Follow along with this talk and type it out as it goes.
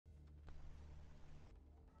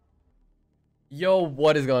Yo,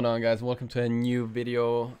 what is going on, guys? Welcome to a new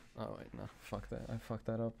video. Oh wait, no, fuck that. I fucked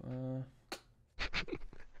that up.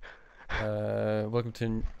 Welcome to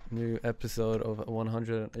a new episode of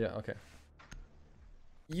 100. Yeah, okay.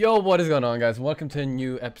 Yo, what is going on, guys? Welcome to a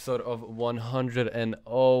new episode of 100 and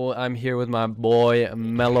I'm here with my boy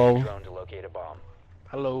Mello.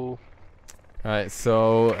 Hello. Alright,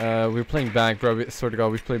 so we're playing Bank, bro. We swear to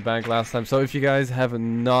God, we played Bank last time. So if you guys have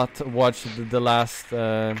not watched the last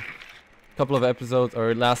couple of episodes,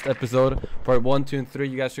 or last episode, part 1, 2, and 3,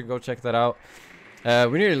 you guys should go check that out.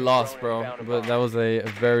 We nearly lost, bro, but that was a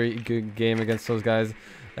very good game against those guys.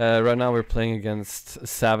 Right now we're playing against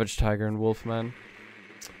Savage Tiger and Wolfman.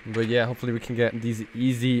 But yeah, hopefully we can get these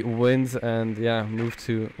easy wins and yeah, move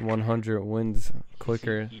to 100 wins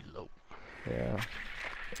quicker. Yeah.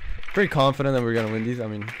 Pretty confident that we're gonna win these. I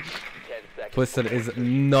mean, Twisted is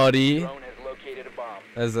nutty.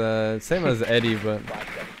 As same as Eddie, but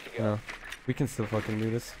you know, we can still fucking do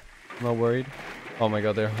this. I'm not worried. Oh my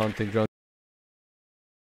god, they're hunting drones.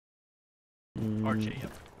 RJM.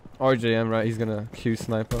 RJM, right? He's gonna Q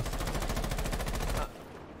snipe us.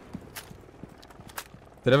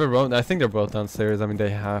 Did ever roam? I think they're both downstairs. I mean,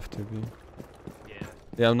 they have to be. Yeah.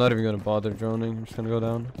 Yeah, I'm not even gonna bother droning. I'm just gonna go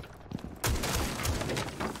down.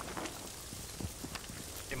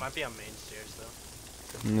 It might be on main stairs though.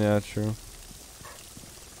 Yeah, true.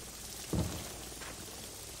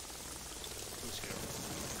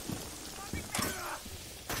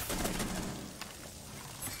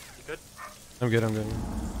 You good? I'm good, I'm good.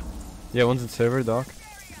 Yeah, one's in server, Doc.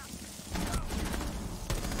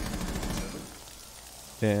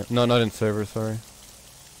 Yeah, no, not in server, sorry.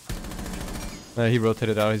 He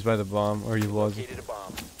rotated out, he's by the bomb, or he was.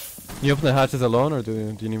 You open the hatches alone, or do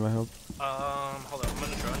you need my help? Hold on, I'm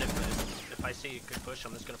gonna drone if I see a good push,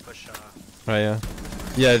 I'm just gonna push, Right, yeah.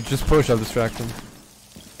 Yeah, just push, I'll distract him.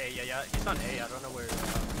 A, yeah, he's on A, I don't know where,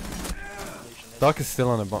 Legion is. Doc is still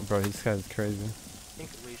on the bomb, bro, this guy's crazy. I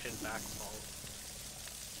think Legion backfall.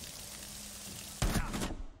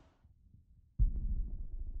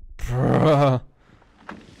 Bruh.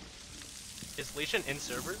 Is Legion in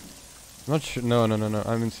server? Not sure, no,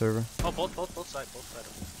 I'm in server. Oh, both sides.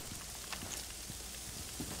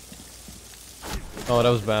 Oh, that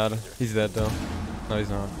was bad. He's dead though. No, he's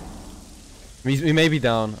not. He may be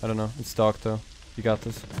down, I don't know. It's Doc though. You got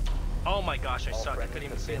this. Oh my gosh, I suck, I couldn't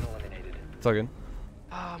even see him. It's all good.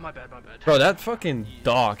 Ah, my bad. Bro, that fucking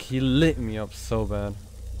Doc, he lit me up so bad.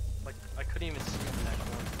 Like, I couldn't even see him that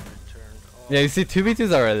one turn. Oh. Yeah, you see,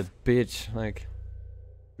 2v2s are a bitch. Like,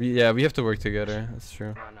 we have to work together. That's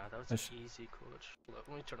true. No, that was an easy coach. Let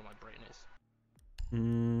me turn on my brightness.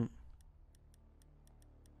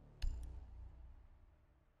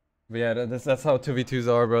 But yeah, that's how 2v2s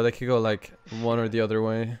are, bro. They could go like one or the other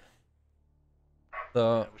way.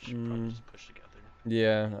 So, Yeah, we should probably just push together.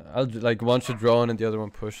 yeah, like one should drone and the other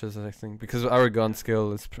one pushes, I think, because our gun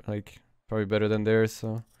skill is like probably better than theirs,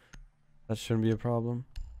 so that shouldn't be a problem.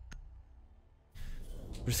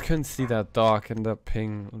 I just couldn't see that Doc, and that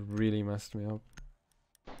ping really messed me up.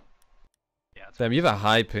 Yeah. Damn, you have a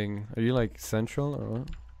high ping. Are you like central or what?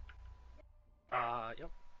 Yep.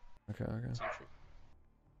 Okay. Central.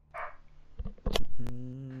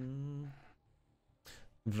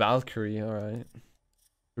 Valkyrie, alright.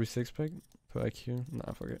 3-6 pick? Put IQ?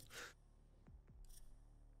 Nah, fuck it.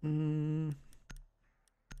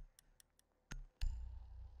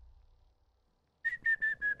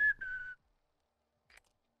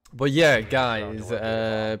 But yeah,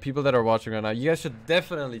 guys, people that are watching right now, you guys should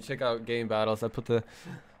definitely check out GameBattles. I put the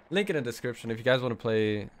link in the description if you guys want to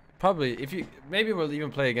play. Probably, maybe we'll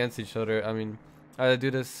even play against each other. I mean, I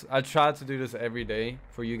try to do this every day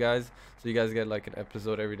for you guys, so you guys get like an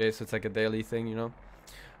episode every day, so it's like a daily thing, you know.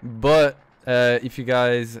 But if you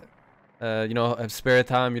guys you know, have spare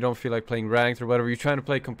time, you don't feel like playing ranked or whatever, you're trying to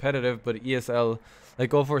play competitive, but ESL,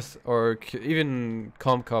 like or even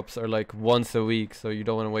comp cups are like once a week, so you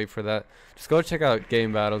don't want to wait for that. Just go check out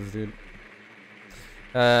GameBattles, dude.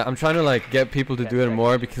 I'm trying to like get people to do it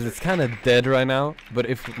more because it's kind of dead right now, but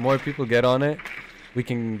if more people get on it, we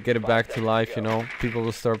can get it back to life, you know. People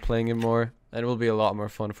will start playing it more, and it will be a lot more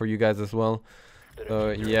fun for you guys as well.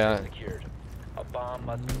 So yeah. Get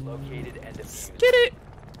it!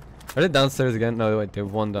 Are they downstairs again? No, wait, they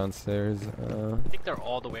have one downstairs. I think they're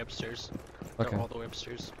all the way upstairs. Okay. They're all the way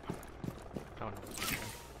upstairs. I don't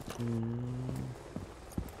know.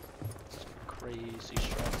 Crazy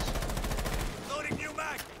shots. Loading new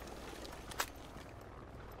mag!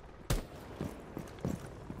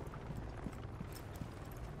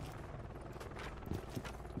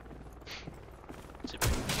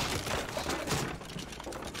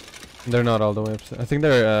 They're not all the way upstairs. I think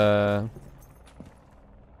they're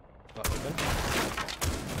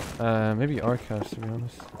Maybe archives to be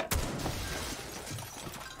honest.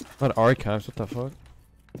 Not archives, what the fuck?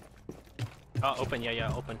 Open,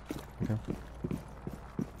 yeah, open. Okay.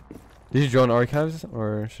 Did you join archives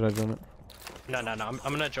or should I join it? No. I'm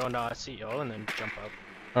gonna join CEO and then jump up.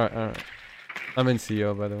 Alright. I'm in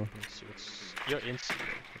CEO by the way. Let's see what's. You're in CEO.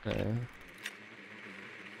 Yeah.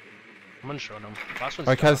 I'm gonna show them. Last one's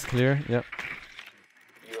Archives clear, yep.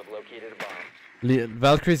 You have located a bomb.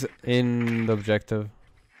 Valkyrie's in the objective.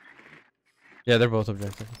 Yeah, they're both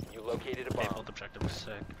objective. You located a Okay, bomb. both objective was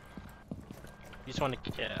sick. You just want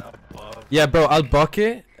to get up above. Yeah, bro, I'll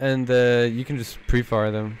bucket and you can just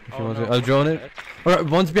pre-fire them if you want to. I'll drone it. Alright,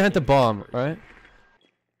 one's behind the bomb, right?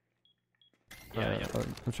 Yeah.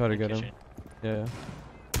 I'll try to get him. Yeah.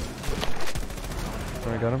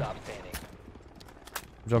 Alright, got him. Stop standing.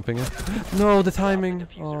 Jumping in. No, the timing.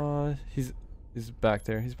 Oh, he's back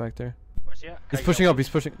there. He's back there. Where's he at? He's pushing up. He's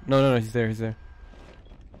pushing. No. He's there. He's there.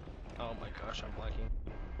 Oh my gosh, I'm lacking.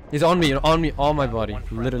 He's on me. On my body.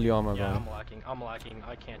 Literally on my Yeah, body. I'm lacking.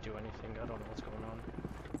 I can't do anything. I don't know what's going on.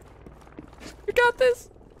 You got this.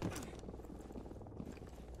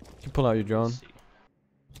 You pull out your drone. Let's see.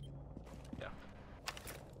 Yeah.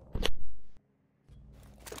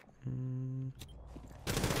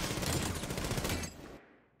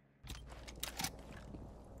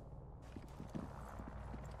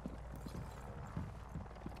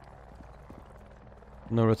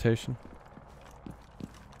 No rotation.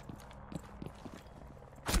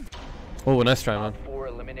 Oh, nice try, man. 4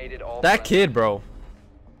 eliminated all That friendly. kid, bro.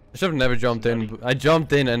 I should have never jumped in. I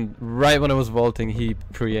jumped in, and right when I was vaulting, he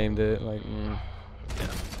pre-aimed it. Like, Yeah.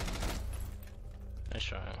 Nice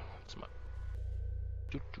try. It's my...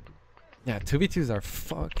 yeah, 2v2s are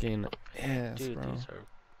fucking ass, Dude, bro. these are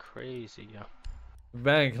crazy. Yeah.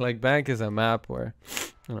 Bank is a map where,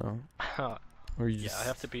 you know, where you Yeah, just. I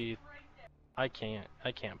have to be. I can't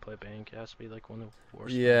play bank. It has to be like one of the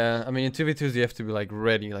worst. Yeah, ones. I mean in 2v2s you have to be like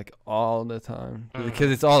ready like all the time Mhm.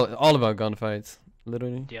 because it's all about gunfights,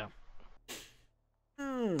 literally. Yeah.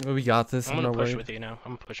 But we got this. I'm I'm gonna not push worried. with you now.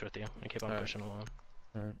 I'm gonna push with you. I keep on Alright. pushing along.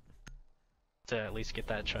 Alright. To at least get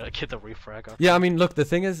that. Try to get the refrag off. Yeah, I mean look, the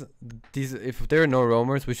thing is, these if there are no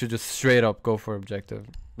roamers, we should just straight up go for objective.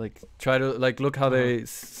 Like try to like look how they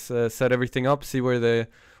set everything up, see where the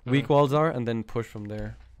weak walls are, and then push from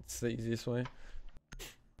there. It's the easiest way.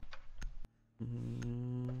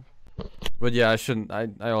 But yeah, I shouldn't.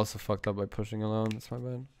 I also fucked up by pushing alone. That's my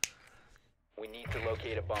bad. We need to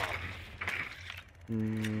locate a bomb.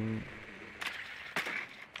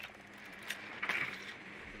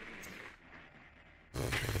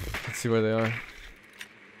 Let's see where they are.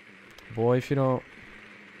 Boy, if you don't.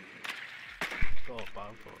 Go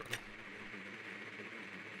bottom floor.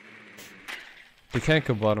 They can't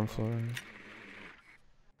go bottom floor.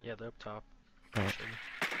 Yeah, they're up top. Oh. Actually.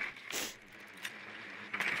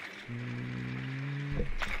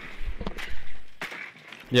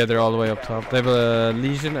 Yeah, they're all the way up top. They have a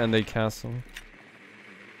Legion and a castle.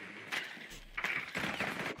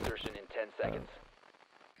 Insertion in 10 seconds.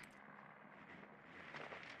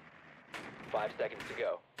 5 seconds to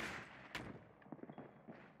go.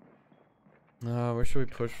 Where should we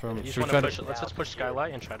push from? You just Should we want try to push to? it. Let's just push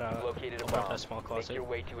Skylight and try to You located a open up bomb. that small Make closet. your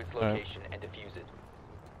way to its Alright. location and defuse it.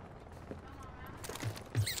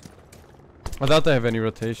 I doubt they have any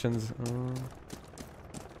rotations.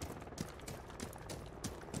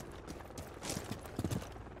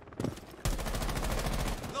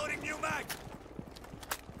 Loading new mag.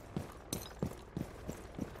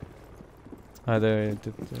 They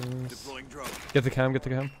did this. Deploying drone. Get the cam. Get the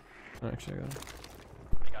cam. Oh, actually, I got it.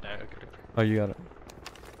 I got it. Oh, you got it.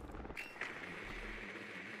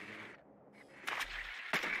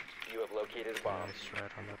 You have located a bomb. Nice,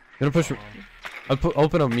 right on the Gonna push. I'll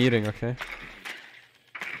open up meeting. Okay.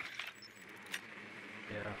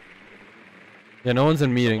 Yeah. Yeah, no one's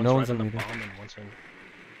in meeting. No one's right in on the meeting. bomb and one's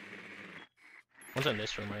in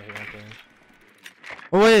this room right here. I think.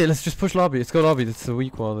 Oh wait, let's just push lobby. Let's go lobby. That's the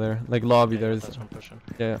weak wall there. Like lobby, Yeah, there's. that's what I'm pushing.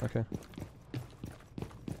 Yeah. Okay.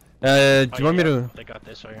 Do you want me to? They got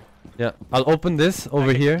this right here. Yeah, I'll open this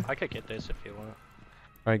over here. I could get this if you want.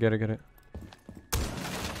 Alright, get it.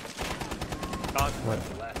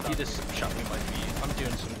 Oh, he just shot me in my feet. I'm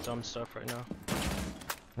doing some dumb stuff right now.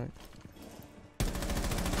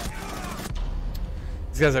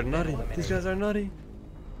 These guys are nutty. These guys are nutty.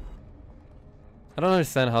 I don't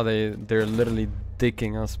understand how they're literally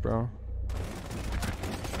dicking us, bro.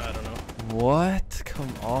 I don't know. What?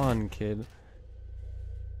 Come on, kid.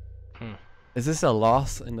 Is this a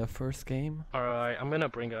loss in the first game? Alright, I'm gonna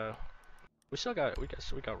bring a. We got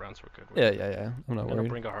rounds. We're good. Yeah. I'm not I'm gonna worried.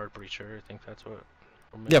 bring a hard breacher. I think that's what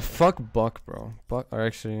Yeah, fuck Buck, bro. Buck, or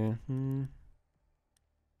actually,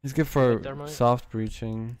 he's good for Thermite? soft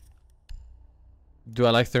breaching. Do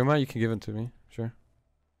I like thermite? You can give it to me, sure.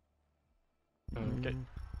 Okay.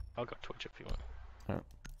 I'll go Twitch if you want.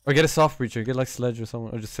 Or get a soft breacher. Get like Sledge or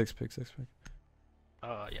someone, or just 6-pick.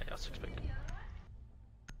 Yeah, 6-pick.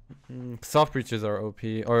 Soft breachers are OP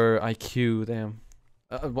or IQ. Damn.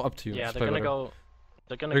 Well, up to you. Yeah, Just they're play gonna whatever. go.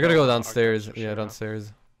 They're gonna. We're gonna go on downstairs. archers for Yeah, sure now.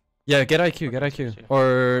 downstairs. Yeah, get IQ. Get Okay, IQ. see.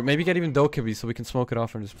 Or maybe get even Dokkaebi so we can smoke it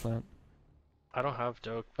off and just plant. I don't have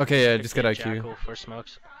Doke. Okay, yeah, I just could get Jackal IQ. for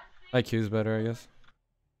smokes. IQ is better, I guess.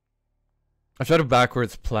 I tried to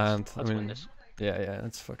backwards plant. Let's I win mean, this. yeah,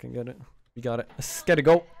 let's fucking get it. We got it. Let's get it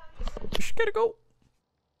go. Let's get it go.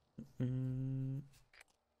 Need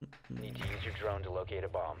to use your drone to locate a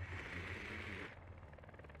bomb.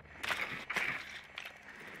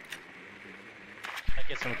 I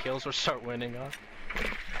get some kills or start winning, huh?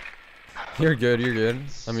 You're good. You're good.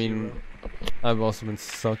 I mean, I've also been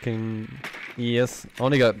sucking. Yes,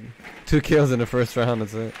 only got 2 kills in the first round.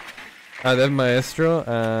 That's it. I have Maestro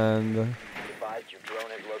and Advised your drone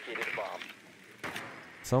has located a bomb.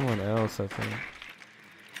 someone else. I think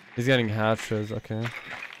he's getting hatches. Okay.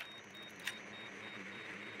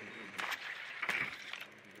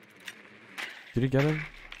 Did he get him?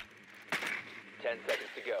 10 seconds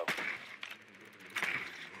to go.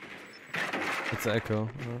 It's Echo.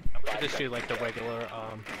 I just do like the regular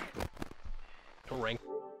rank.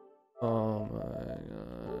 Oh my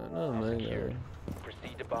god. Oh my god.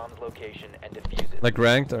 Proceed to bomb's location and defuse it. Like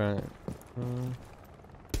ranked? Alright.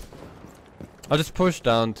 I'll just push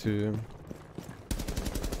down to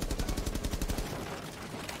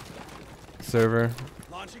server.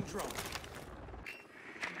 Launching drone.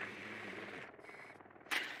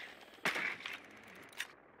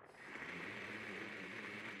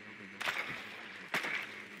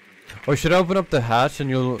 Or should I open up the hatch and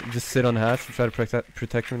you'll just sit on hatch and try to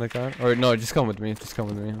protect me like that? Or no, just come with me. Just come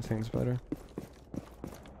with me. I think it's better.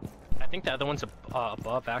 I think the other one's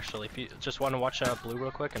above actually. If you just want to watch blue real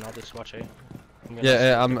quick, and I'll just watch A.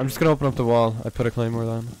 Yeah, I'm just gonna open up the wall. I put a claymore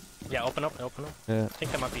down. Yeah, open up. Yeah. I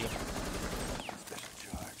think that might be.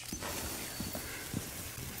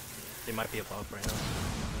 They might be above right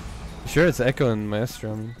now. Sure, it's Echo and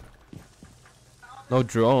Maestro. I mean. No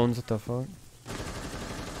drones. What the fuck?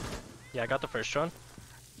 Yeah, I got the first drone.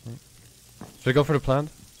 Should I go for the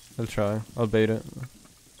plant? I'll try. I'll bait it.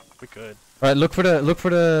 We could. All right, look for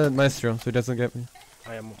the Maestro so he doesn't get me.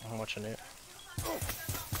 I'm watching it.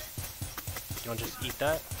 You want to just eat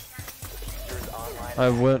that? Diffuser is online. I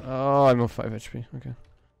will. Oh, I'm on 5 HP. Okay.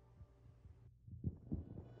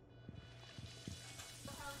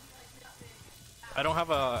 I don't have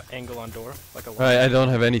a angle on door like a. Alright, I don't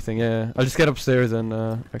have anything. Yeah, I'll just get upstairs and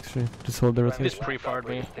actually just hold the He rotation. just pre-fired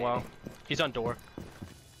me. Wow. He's on door.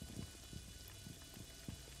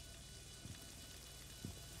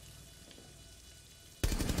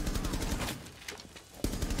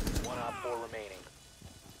 One op 4 remaining.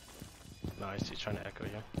 Nice. He's trying to echo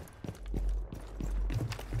you.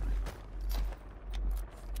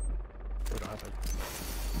 We don't have it.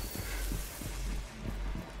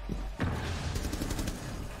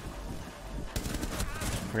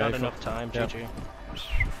 Not enough time, Yeah. GG.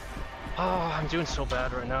 Oh, I'm doing so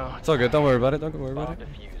bad right now. It's all good. Don't worry about it. Don't worry about Bomb it.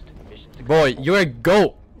 defused. Mission success. Boy, you're a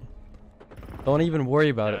goat. Don't even worry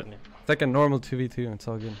about it. Yeah, It's like a normal 2v2. It's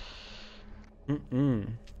all good.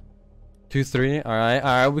 2-3.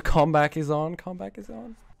 Alright. Comeback is on. Comeback is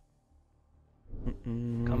on.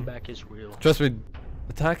 Comeback is real. Trust me,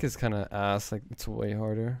 attack is kind of ass. Like it's way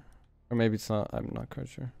harder, or maybe it's not. I'm not quite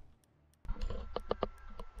sure.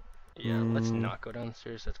 Yeah, let's not go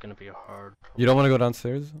downstairs. That's gonna be a hard. You don't want to go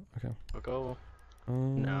downstairs? Okay. We'll go.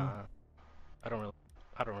 Nah, I don't really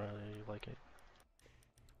like it.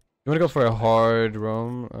 You want to go for a hard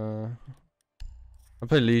roam? I'll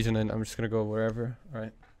play Legion and I'm just gonna go wherever.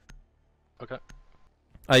 Alright. Okay.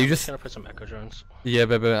 You I'm just gonna put some echo drones. yeah,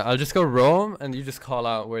 baby. I'll just go roam and you just call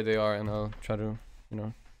out where they are and I'll try to, you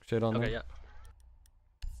know, shit on them. Okay, yeah.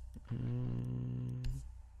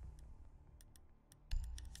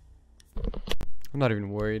 I'm not even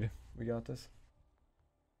worried. We got this.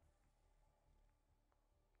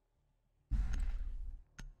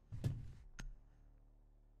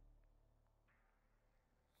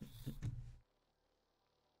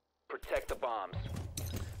 Protect the bombs.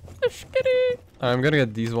 I'm gonna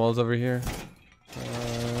get these walls over here.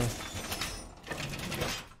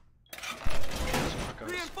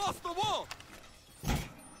 Reinforce the wall.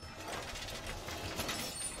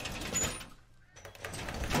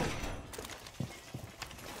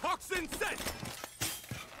 Toxin set.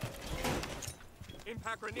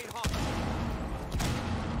 Impact grenade hot.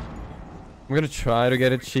 I'm gonna try to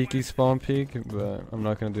get a cheeky spawn peek, but I'm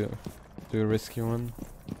not gonna do a risky one.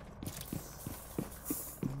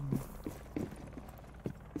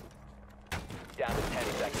 Down to 10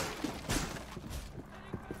 seconds.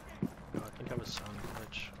 Oh, I think I was sound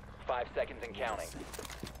glitch. 5 seconds and counting.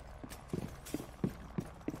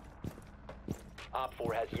 Op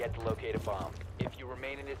 4 has yet to locate a bomb. If you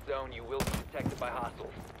remain in this zone, you will be detected by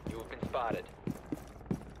hostiles. You have been spotted.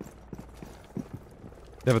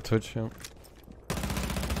 They have a Twitch, yeah.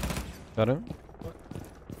 Got him?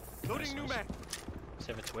 Loading new mag. Does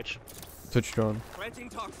he have a Twitch? Twitch drone. Planting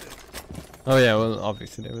toxin. Oh yeah, well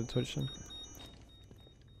obviously they have a Twitch then.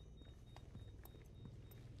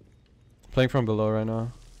 Playing from below right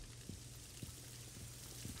now.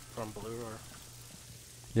 From blue or?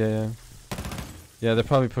 Yeah. Yeah, they're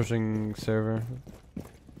probably pushing server.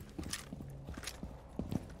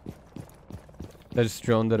 They just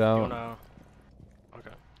droned it You out. wanna... Okay.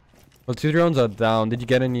 Well, 2 drones are down. Did you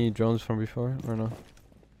get any drones from before or no?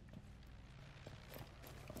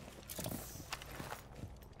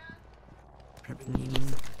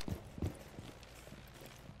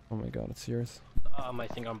 Oh my god, it's yours. I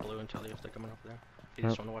think I'm blue until if they're coming up there. You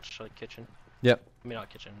just wanna watch like kitchen? Yep. I mean not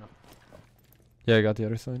kitchen, no. Yeah, I got the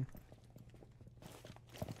other side.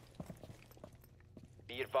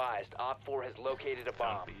 Be advised, Op 4 has located a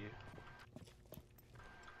bomb. Be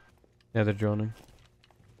Yeah, they're droning.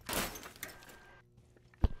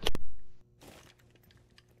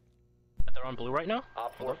 They're on blue right now?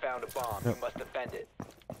 Op 4 found a bomb. Yep. You must defend it.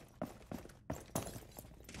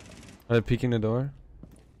 Are they peeking the door?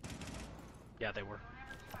 Yeah, they were.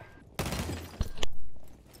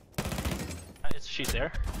 She's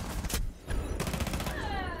there.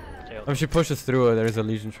 Okay, Oh, she pushes through it. There's a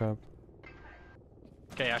Legion trap.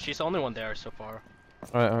 okay, yeah, she's the only one there so far.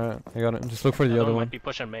 Alright, I got it. Just look for the The other one one. might be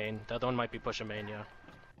pushing main. The other one might be pushing main, yeah.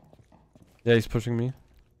 Yeah, he's pushing me.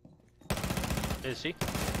 Is he?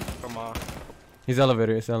 From He's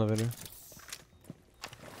elevator, it's elevator.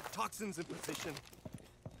 Toxins in position.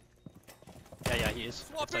 yeah, he is. It's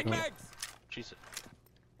Swapping like, mags. she's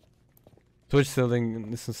Twitch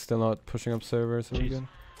this is still not pushing up server, so we're Jeez. good.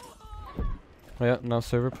 Oh yeah, now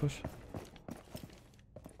server push.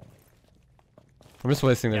 I'm just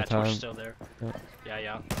wasting their yeah, time. Twitch's still there. Yeah.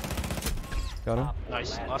 Yeah. Got him? Op 4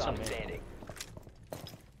 Nice, last last stop one, man. standing.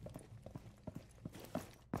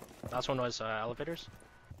 Last one was elevators.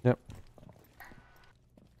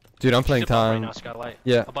 Dude, I'm She's playing above right time. now, skylight.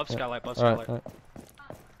 Yeah. Above yeah. skylight, above Alright, skylight.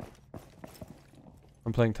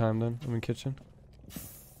 I'm playing time then. I'm in kitchen.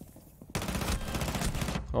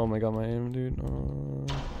 Oh my god, my aim, dude. Oh.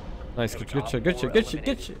 Nice, There we good go. shit, good shit, good shit,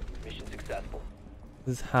 good shit. Mission successful.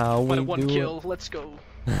 This is how we One do kill, let's go.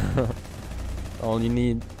 it. All you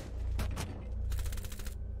need.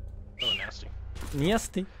 Oh, nasty.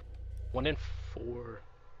 Nasty. 1 in 4.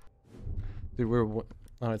 Dude,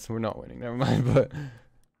 alright, so we're not winning. Never mind, but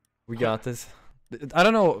we got this. I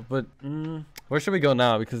don't know, but where should we go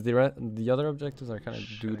now? Because the other objectives are kind of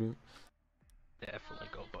doo doo. Definitely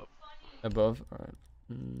go above. Above. Alright.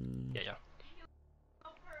 Yeah.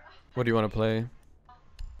 What do you want to play?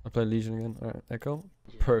 I'll play Legion again. Alright, Echo.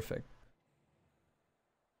 Yeah. Perfect.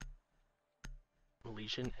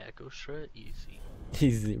 Legion Echo Shred, easy.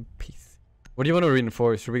 Easy peasy. What do you want to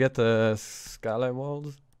reinforce? Should we get the skylight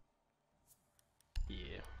walls?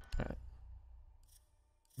 Yeah. Alright.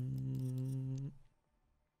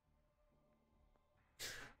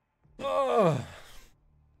 Oh.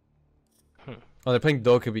 Oh, they're playing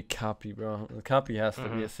Dokubi Kapi, bro. The Kapi has to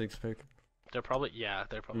be a 6-pick. They're probably a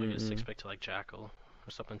 6-pick to like Jackal or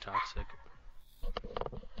something toxic.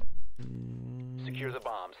 Secure the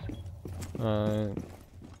bombs.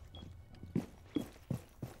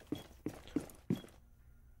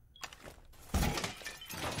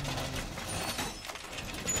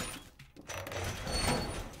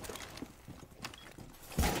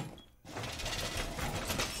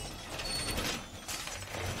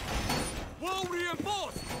 Wall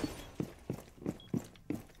reinforced.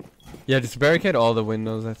 Yeah, just barricade all the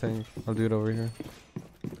windows, I think. I'll do it over here.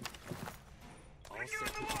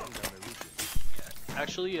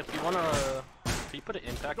 Actually, if you wanna, can you put an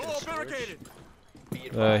impact in Door storage? barricaded. Be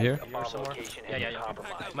advised, Here? a bomb somewhere? location Yeah, has yeah, been yeah.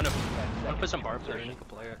 compromised. I'm gonna put some barbs there and you can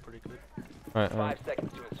play it pretty good. Alright, 5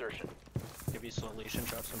 seconds to insertion. Give you solution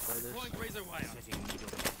traps and play this. Deploying razor wire.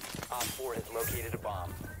 Op 4 has located a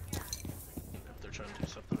bomb. If they're trying to do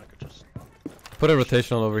something, I could just. Put a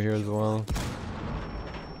rotational over here as well.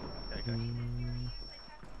 Okay.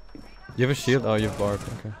 You have a shield? Oh, you have barb.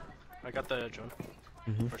 Okay. I got the drone.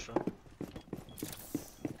 First one.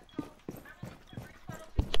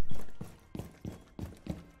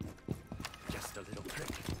 Just a little prick.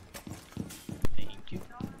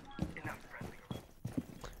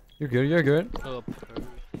 You're good. You're good. Oh,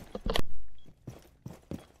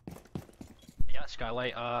 yeah,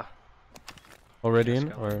 skylight. Already Yeah, in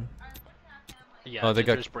skylight. or? Yeah, Oh, they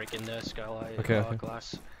got- just breaking the skylight Okay, okay.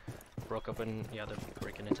 glass. Broke open. Yeah, they're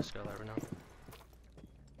breaking into skylight right now.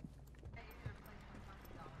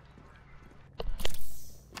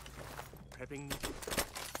 Prepping.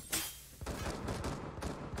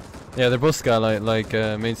 Yeah, they're both skylight, like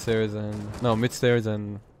main stairs and no mid stairs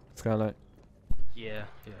and skylight. Yeah,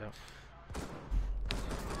 yeah.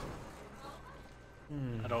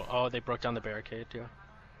 I don't. Oh, they broke down the barricade. Yeah.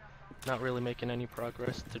 Not really making any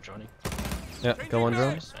progress. They're joining. Yeah, go on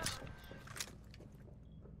drone. Nice, nice.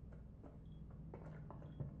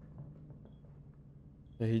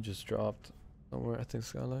 Yeah, he just dropped somewhere. I think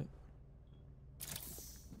skylight.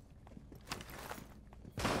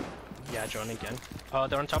 Yeah, joining again.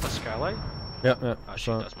 They're on top of skylight. Yeah, yeah. Oh shit,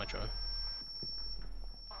 so- that's my drone.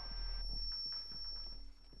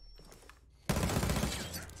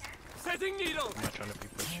 Setting needle. I'm not trying to be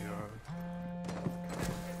pushy or.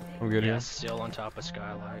 I'm good Yeah, here. still on top of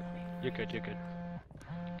skylight. You're good. You're good.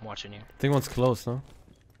 I'm watching you. I think one's close, no?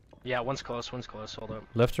 Yeah, one's close. One's close. Hold up.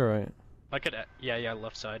 Left or right? I could. Yeah, yeah.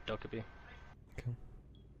 Left side. Dokubi. Okay.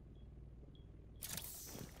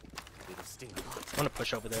 Little sting. I'm gonna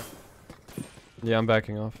push over there. Yeah, I'm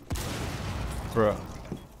backing off. Bro.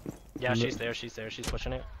 Yeah, Li- she's there. She's there. She's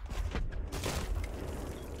pushing it.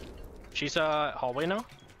 She's hallway now.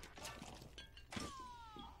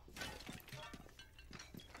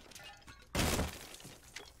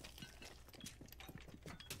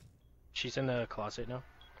 She's in the closet now.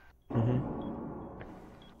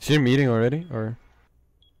 She in meeting already, or?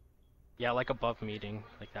 Yeah, like above meeting,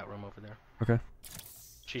 like that room over there. Okay.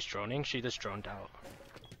 She's droning. She just droned out.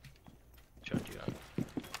 Droned you out.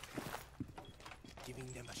 Giving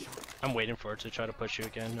them a shot. I'm waiting for her to try to push you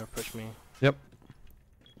again or push me. Yep.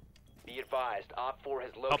 Be advised, Op 4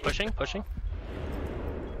 has located. Oh, pushing, pushing.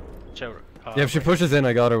 So, Yeah, if she right. pushes in,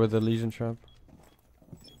 I got her with the Legion trap.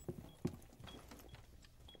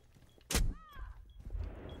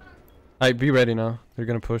 Alright, be ready now. They're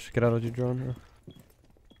gonna push. Get out of your drone.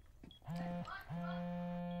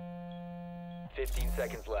 15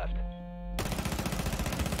 seconds left.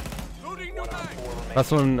 Loading new One on mag. 4 remaining.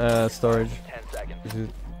 Last one, storage. 10 seconds. This is-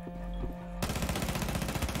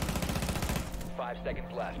 5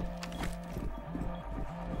 seconds left.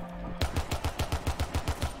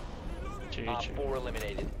 Op GG. 4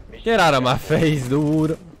 eliminated. Mission Get out of my successful. face,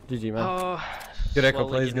 dude. GG, man. Oh, Good echo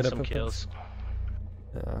slowly plays, getting good some echo plays. kills.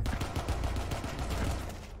 Yeah.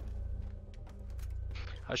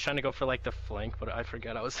 I was trying to go for like the flank, but I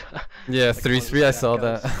forgot I was. Yeah, like, 3-3, I saw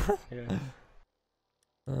guys. that. Yeah.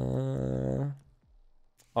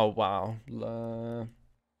 Oh, wow.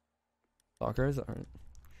 Stalkers? Alright.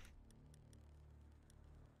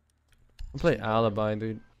 I'll play Alibi,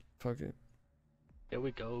 dude. Fuck it. There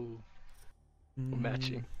we go. We're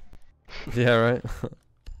matching. Yeah, right?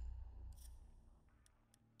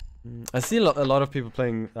 I see a lot of people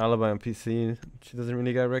playing Alibi on PC. She doesn't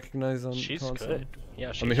really get recognized on She's console. good.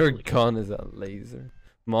 Yeah, she's I mean, her really good. gun is a laser.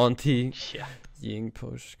 Monty, Yeah. Ying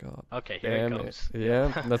push, God. Okay, here Damn it it. comes.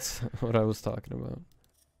 Yeah, that's what I was talking about.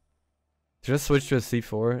 Should I switch to a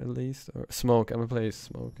C4 at least? Or smoke? I'm gonna play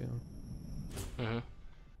smoke, yeah.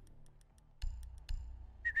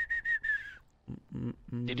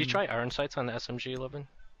 Did you try iron sights on the SMG-11?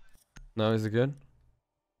 No, is it good?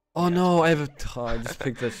 Oh Yeah. no, I have a. Oh, I just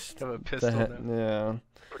picked the. I have a pistol now. Yeah.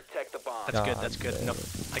 Protect the bomb. That's good. God That's good. damn No,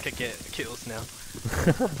 it. I could get kills now.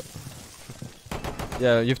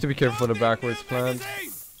 Yeah, you have to be careful with the Loading backwards new plan.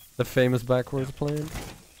 magazine. The famous backwards plan.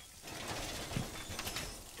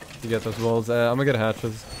 You get those walls. I'm gonna get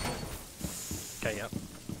hatches. Okay, yeah.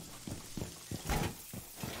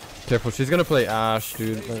 Careful, she's gonna play Ash,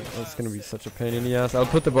 dude. Like, that's gonna be such a pain in the ass. I'll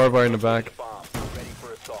put the barbed wire in the back. Bomb. Ready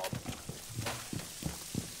for assault.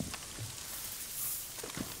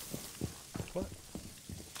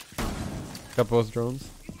 Got both drones.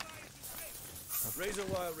 Razor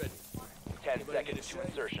wire ready. 10 seconds to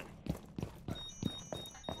insertion.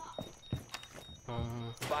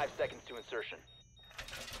 5 seconds to insertion.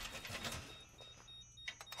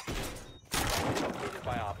 Located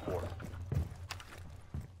by Op 4.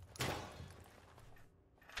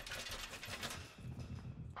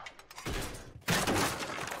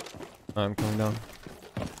 I'm coming down.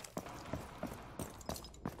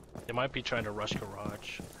 They might be trying to rush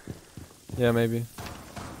garage. Yeah, maybe.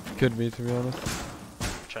 Could be, to be honest.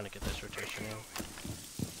 Trying to get this rotation in.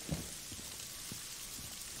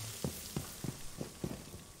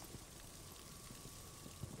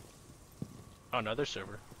 Oh, another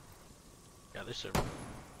server. Yeah, this server.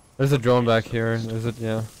 There's a drone back here. There's a,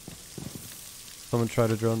 yeah. Someone tried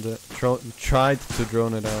to drone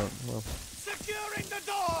it out. Well, Securing the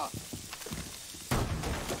door.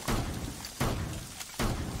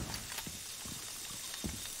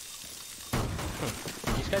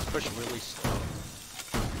 These guys push really slow.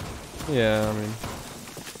 yeah, I mean,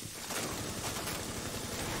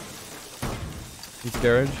 he's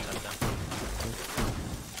garage.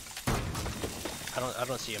 I'm down. I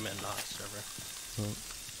don't see him in server. Oh.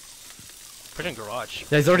 Pushing garage.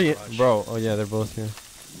 Yeah, he's already Garage. bro. Oh yeah, they're both here.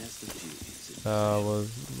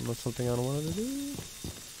 Was something I don't want to do.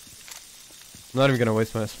 I'm not even gonna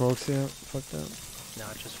waste my smokes yet. Fuck that.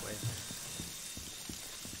 Nah, just wait.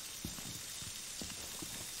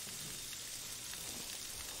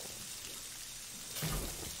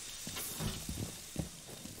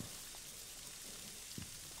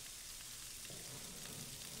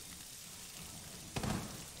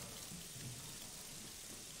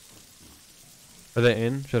 Are they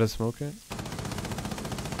in? Should I smoke it?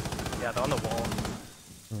 Yeah, they're on the wall.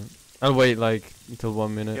 I'll wait like until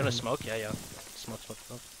 1 minute. You wanna smoke? Yeah, yeah. Smoke, smoke,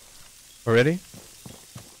 smoke. Already?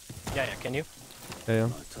 Yeah, yeah. Can you? Yeah, yeah.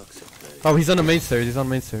 Oh, he's on the main stairs. He's on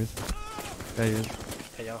main stairs. Yeah, he is.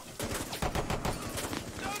 Hey, yo.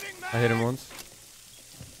 I hit him once.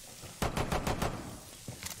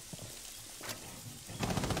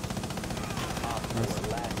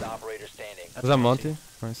 Last operator standing. Was that Monty?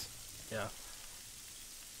 Nice. Yeah.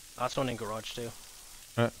 Last one in garage too.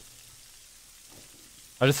 I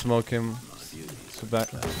just smoke him. So back.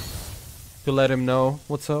 To let him know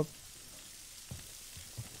what's up.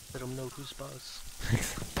 Let them know who's boss.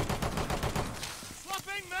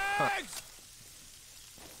 Swapping mags.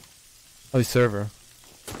 Oh, he's server.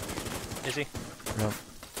 Is he? Yeah.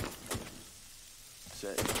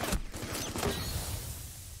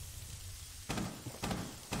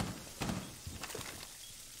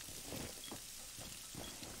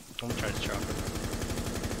 I'm gonna try to chop it.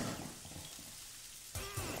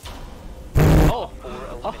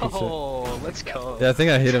 Oh, let's go. Yeah, I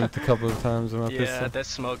think I hit him a couple of times with my Yeah, pistol. that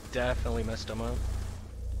smoke definitely messed him up.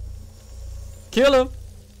 Kill him!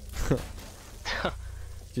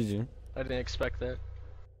 GG. I didn't expect that.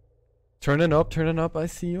 Turning up. I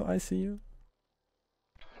see you.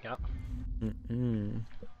 Yeah. Mm-mm.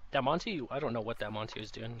 That Monty, I don't know what that Monty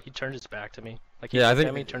was doing. He turned his back to me. Like he Yeah, I looked think-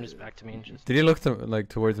 at me, turned his back to me, and just Did he look like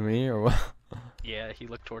towards me or what? yeah, he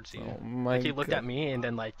looked towards you. Oh my Like he looked God. at me and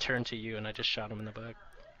then like turned to you, and I just shot him in the back.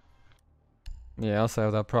 Yeah, I also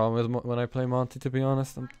have that problem with when I play Monty, to be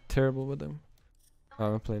honest. I'm terrible with him. I'm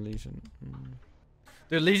gonna play Legion.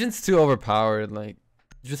 Dude, Legion's too overpowered. Like,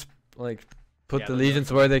 just like put Yeah, the they're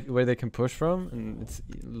Legions where they can push from, and it's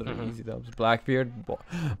literally Mhm. easy dubs. Blackbeard,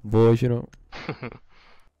 boys, you know.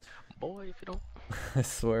 Boy, if you don't. I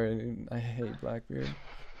swear, dude, I hate Blackbeard.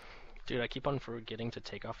 Dude, I keep on forgetting to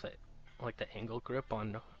take off that, like the angle grip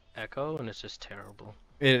on Echo, and it's just terrible.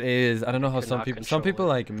 It is. I don't know how Could some not people control it.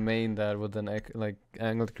 like main that with an like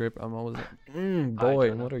angled grip. I'm always like, I boy,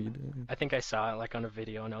 don't know. what are you doing? I think I saw it like on a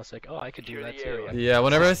video, and I was like, oh, I could do that too. And Yeah,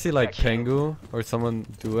 whenever I see like Pengu or someone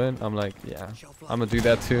do it, I'm like, yeah, I'm gonna do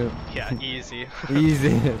that too. yeah, easy.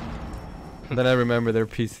 Easy. Then I remember their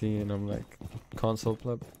PC, and I'm like, console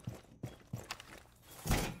pleb.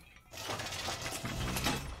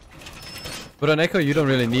 But on Echo, you don't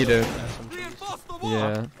really need it. Reinforce the wall.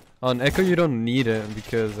 Yeah, on Echo you don't need it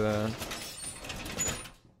because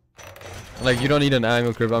like you don't need an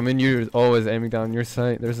angle grip. I mean, you're always aiming down your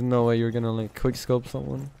sight. There's no way you're gonna like quick scope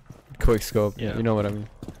someone. Quick scope, yeah, Yeah. you know what I mean.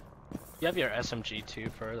 You have your SMG too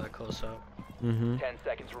for the close up. 10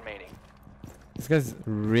 seconds remaining. These guys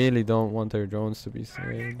really don't want their drones to be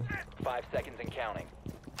saved. 5 seconds and counting.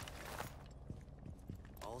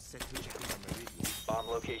 All set to check on meridian. Bomb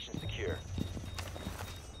location secure.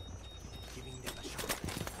 Giving them a shot.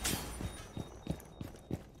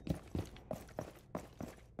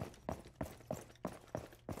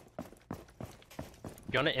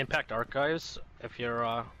 You wanna impact archives if you're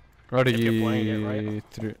Already If you're playing it,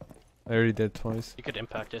 right? I already did twice. you could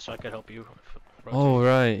impact it so I could help you. Oh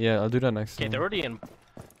right, yeah, I'll do that next Okay, time. they're already in.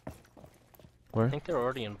 Where? I think they're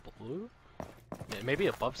already in blue. Yeah, maybe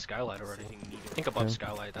above skylight already. I think above Okay.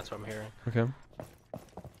 skylight. That's what I'm hearing. Okay.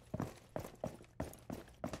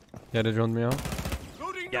 Yeah, they droned me out.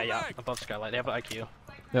 Loading Yeah, the yeah, mag. above skylight. They have IQ.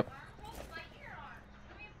 Yep.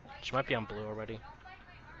 She might be on blue already.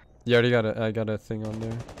 Yeah, I got a thing on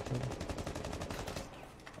there.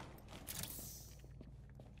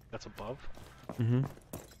 That's above. Mm-hmm.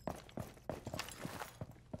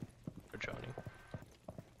 They're droning.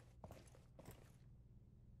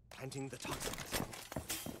 Planting the toxins.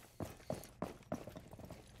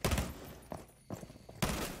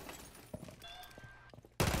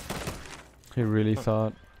 He really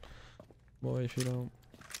thought. Boy, if you don't.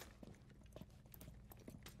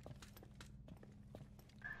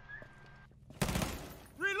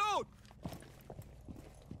 Reload!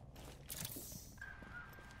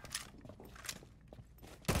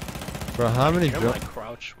 Bro, how many You're jump? like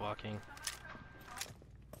crouch walking.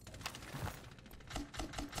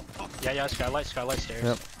 Yeah, skylight stairs.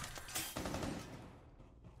 Yep.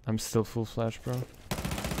 I'm still full flash, bro.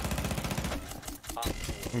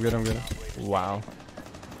 I'm good. Wow.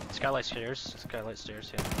 Skylight stairs,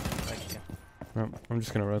 yeah. Thank you. I'm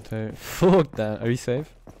just gonna rotate. Fuck that. Are you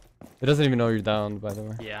safe? It doesn't even know you're down, by the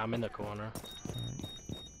way. Yeah, I'm in the corner.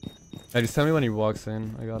 Hey, just tell me when he walks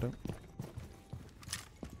in. I got it.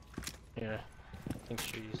 Yeah. I think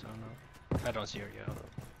she's, I don't know. I don't see her yet.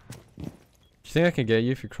 Do you think I can get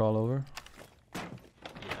you if you crawl over? Yeah,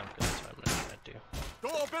 I'm good. That's what I'm gonna do.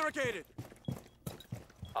 Door barricaded!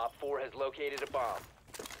 Op 4 has located a bomb.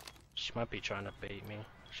 She might be trying to bait me.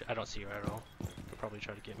 I don't see her at all. She'll probably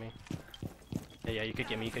try to get me. Yeah, you could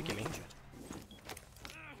get me,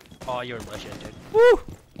 Oh, you're a legend, dude. Woo!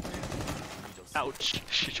 Ouch!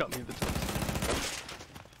 She shot me in the toe.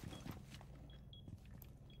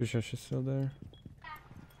 Pretty sure she's still there.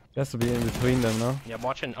 She has to be in between them, no? Yeah,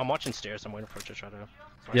 I'm watching stairs. I'm waiting for her to try to.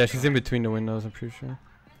 Yeah, she's in between the windows, I'm pretty sure.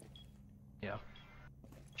 Yeah.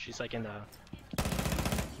 She's like in the.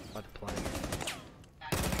 By the plank.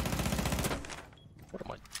 What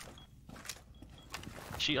am I?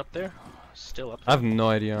 Is she up there? Still up I there? have no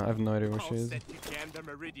idea. I have no idea where she All is. set to jam the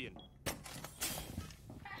meridian.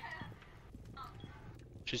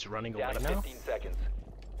 She's running Down away to now? 15 seconds.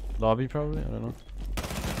 Lobby, probably? I don't know.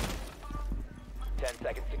 10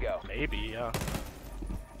 seconds to go. Maybe, yeah.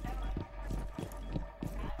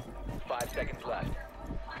 5 seconds left.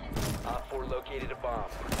 Op 4 located a bomb.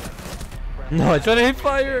 No, I tried to hit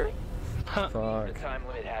fire! The Fuck. time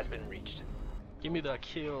limit has been reached. Give me that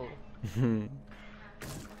kill.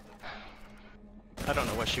 I don't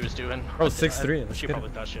know what she was doing. Oh, 6-3. Let's She get probably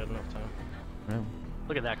it. thought she had enough time. Yeah.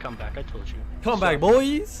 Look at that comeback, I told you. Come back,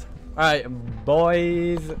 boys! Alright,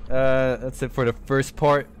 boys. That's it for the first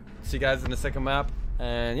part. See you guys in the second map.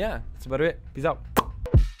 And yeah, that's about it. Peace out.